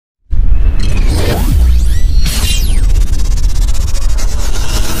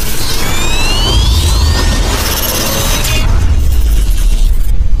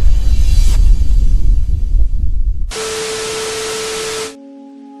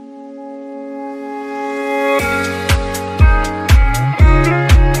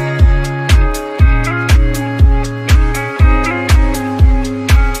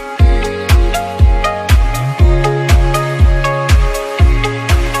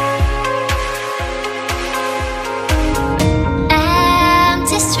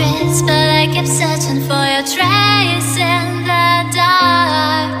keep searching for your trace in the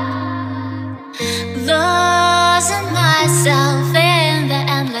dark, losing myself in the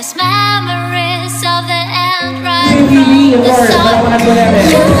endless memories of the end right from the start.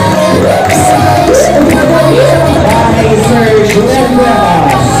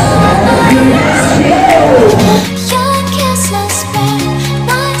 Your kiss was bare,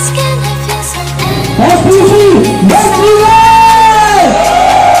 my skin it feels like SDC, let's do it!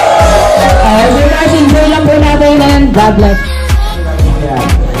 So guys, enjoy lang po natin and God bless.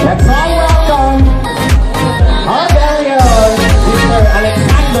 Let's all welcome our very own Mr.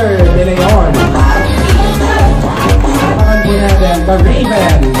 Alexander De Leon. Pakan po natin the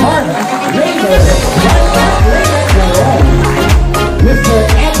Raven, Mark Raven, Mr.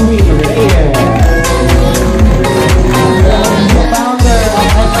 Edwin Reyes, the founder of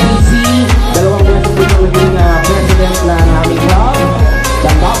SDC, dalawang beses po naging president na aming club,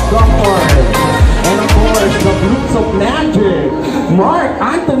 the Top Doctor, and of course, the Groups of Magic, Mark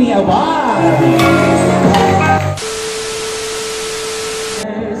Anthony Abad.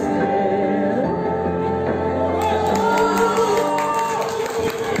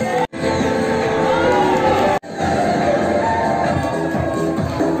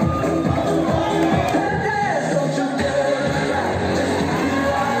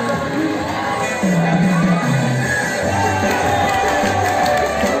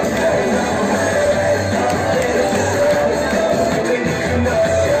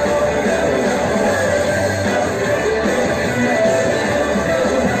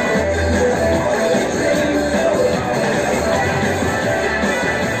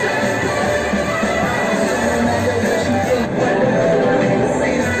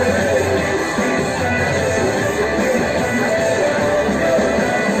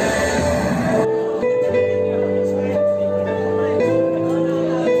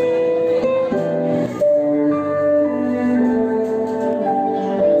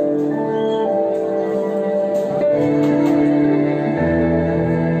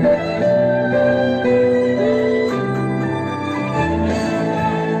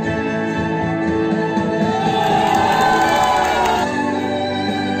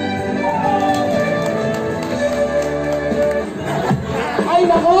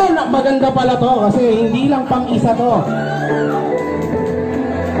 Maganda pala to kasi hindi lang pang isa to.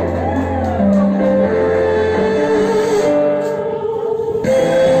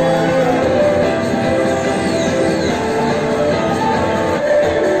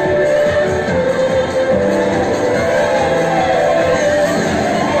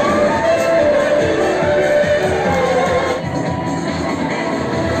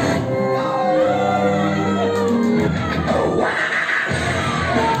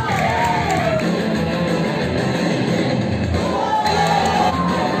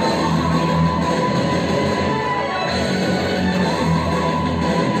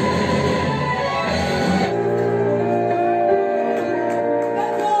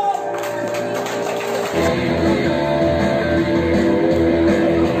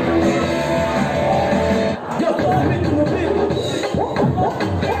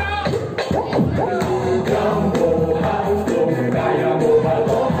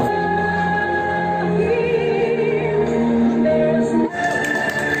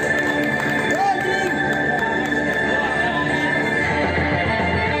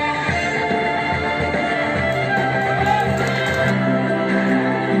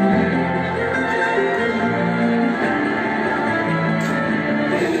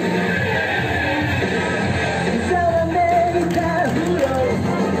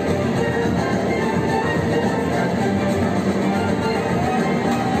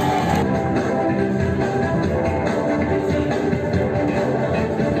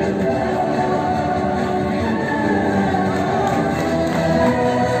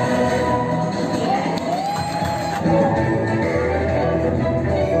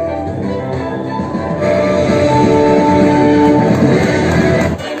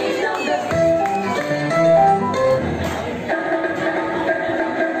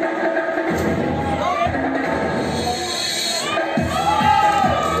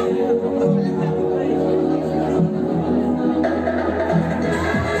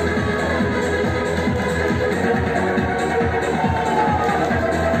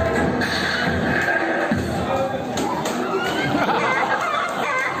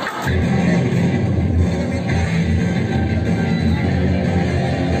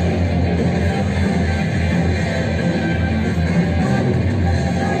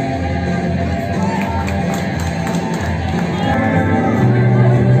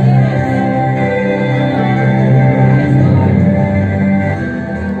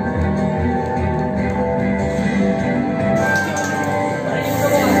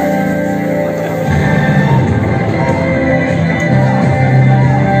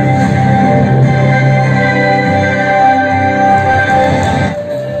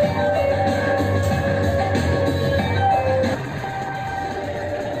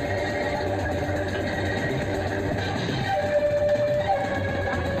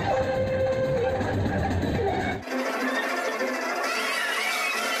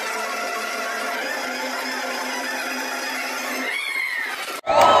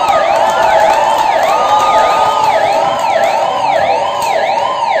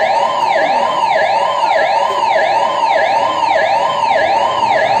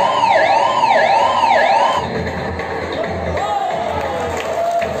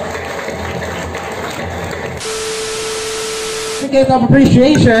 certificate of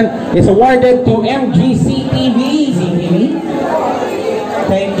appreciation is awarded to MGC TV.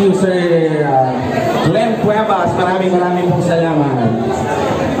 Thank you, Sir Glenn Cuevas. Maraming pong salamat.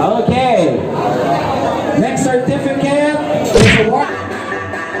 Okay. Next certificate is awarded.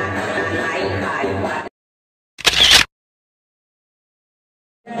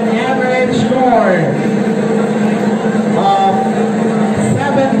 An average score of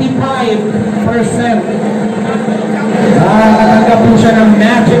 75%. Nakatanggap po siya ng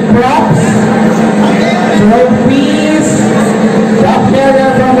magic props, trophies, top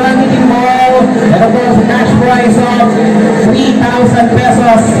carrier from Ranking Mall, and of course a cash prize of 3,000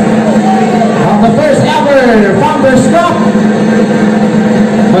 pesos of the first ever Founders Cup.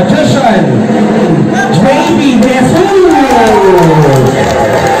 Magician, Raabe-We.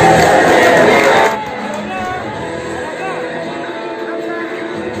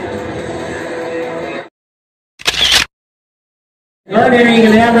 Earning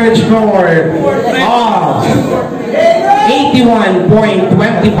an average score of 81.25%.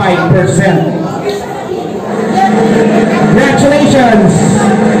 Congratulations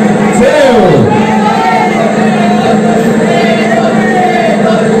to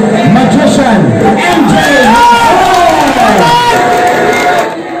Magician MJ.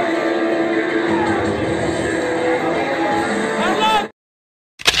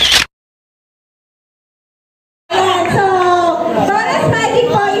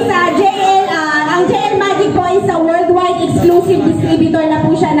 Distributor na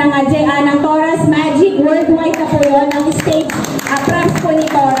po siya ng Taurus Magic. Worldwide na po yun ng state props po ni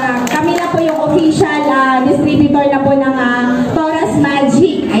Tora. Kami na po yung official distributor na po ng Taurus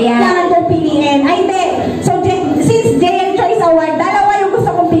Magic. Ayan. Kailangan kong piliin. Ay, hindi. So, since JL Choice Award, dalawa yung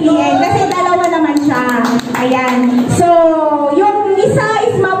gusto kong piliin. Kasi dalawa naman siya. Ayan. So, yung isa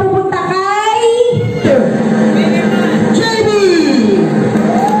is mapupunta kay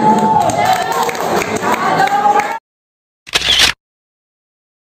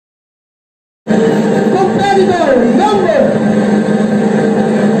competitor number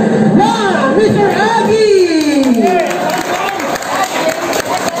 1, Mr. Aggie.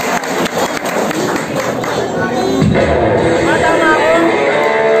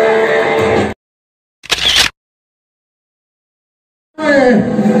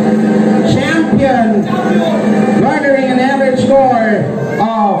 Champion, garnering an average score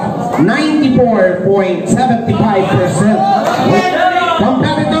of 94.75%.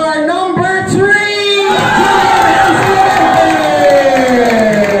 Competitor number 3.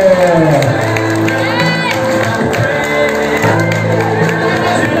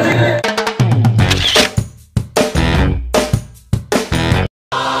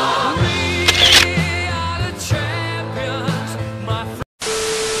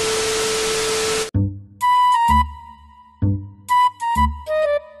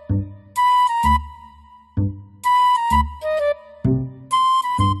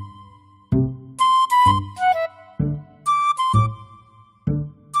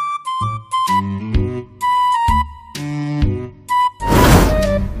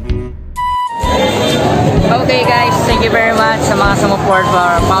 Okay guys, thank you very much sa mga sumuport for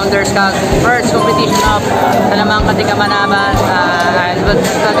our Founders Cup first competition of Salamang Katikamanaman. And good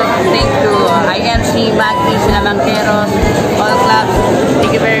thank to IMC, Magdi, Salamang Keros, all clubs.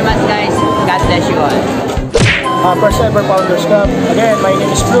 Thank you very much guys. God bless you all. First ever Founders Cup. Again, my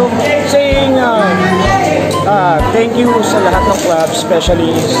name is Bloom. Saying thank you sa lahat ng club,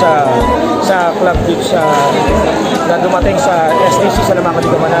 especially sa club dito na dumating sa SDC sa Salamang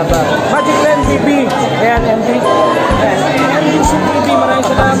Katikamanaman. Magic Land TV and MGC TV, maraming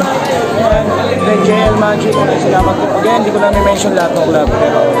salamat. And JL Magic, maraming salamat po. Again, hindi ko na mention lahat ng club,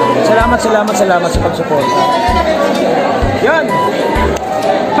 pero salamat sa pag-support. Yan!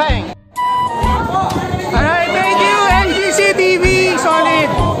 Bang!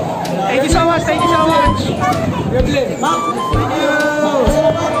 Thank you so much, thank you so much.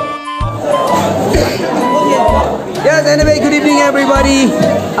 Yes, anyway, good evening everybody.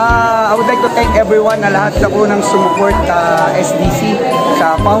 I would like to thank everyone na lahat na po ng sumuport SDC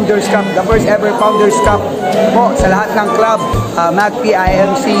sa Founders Cup, the first ever Founders Cup po sa lahat ng club, MAGP,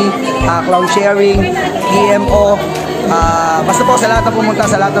 IMC, Clown Sharing, EMO. Basta po sa lahat na pumunta,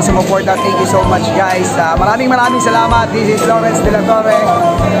 sa lahat na sumuporta, thank you so much guys. Maraming salamat. This is Lawrence De La Torre,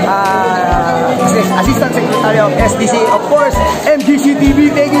 Assistant Secretary of SDC, of course, MGC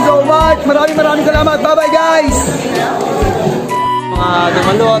TV, thank you so much. Maraming salamat. Bye bye guys. Mga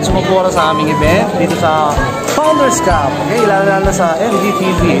DOENLOAD, sumupora sa aming event dito sa Founders Cup. Okay, lalo sa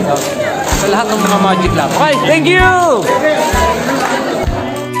MGTV. Sa lahat ng mga Magic Lab. Okay, thank you!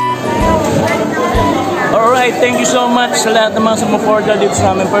 Alright, thank you so much sa lahat ng mga sumuporta dito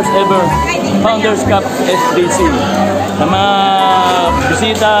sa aming first ever Founders Cup SDC. Sa mga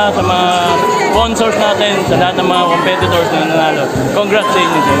bisita, sa mga sponsors natin, sa lahat ng mga competitors na nanalo. Congrats sa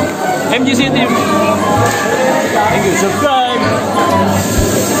inyo, sir. MGC team. Thank you. Subscribe.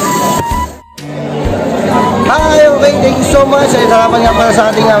 Hi, okay, thank you so much. Salamat nga pala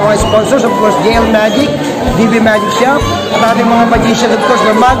sa ating mga sponsors, of course, JL Magic, DB Magic Shop, at ating mga magician, of course,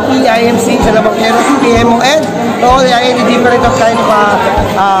 the Raabe-We, IMC, Salamanqueros, PMO, and all the any different of kind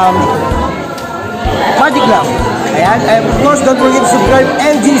of magic club. Ayan, and of course, don't forget to subscribe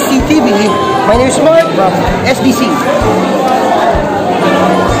Sdc TV. My name is Mark from SDC.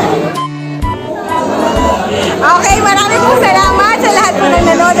 Okay, maraming pong salamat sa lahat po ng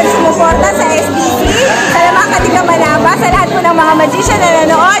nanonood at sumuporta sa SDC, sa mga katigamanaba, sa lahat po ng mga magician na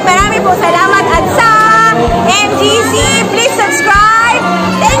nanonood. Maraming pong salamat at sa MGC, please subscribe.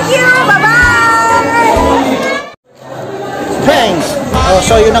 Thank you. Bye-bye. Thanks!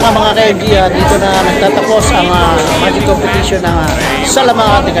 So yun na nga mga ka-MG, dito na nagtatapos ang magic competition ng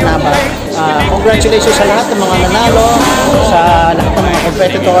Salamang Tiganaba. Congratulations sa lahat ng mga nanalo, sa lahat ng mga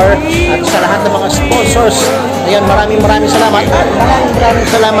competitor, at sa lahat ng mga sponsors. Ayan, maraming salamat. At maraming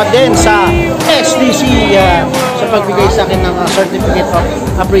salamat din sa SDC sa pagbigay sa akin ng certificate of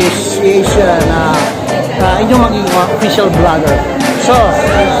appreciation na inyong maging official vlogger. So,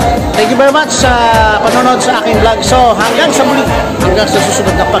 thank you very much sa panonood sa aking vlog. So, hanggang sa muli, hanggang sa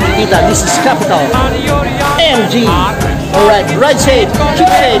susunod na pagkikita. This is Capital MG. Alright, ride safe, keep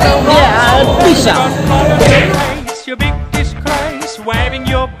safe, yeah, peace out. Your big disgrace, waving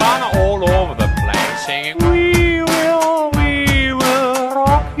your banner all over the place, singing, we will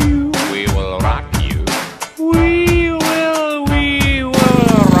rock you, we will rock you, we will rock you, we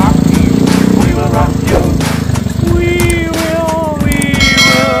will rock you, we will rock you.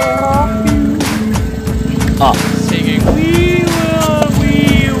 Singing, we will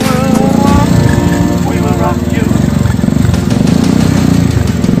rock you.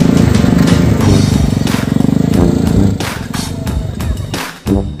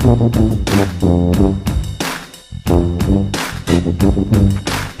 Thank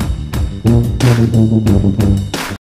you.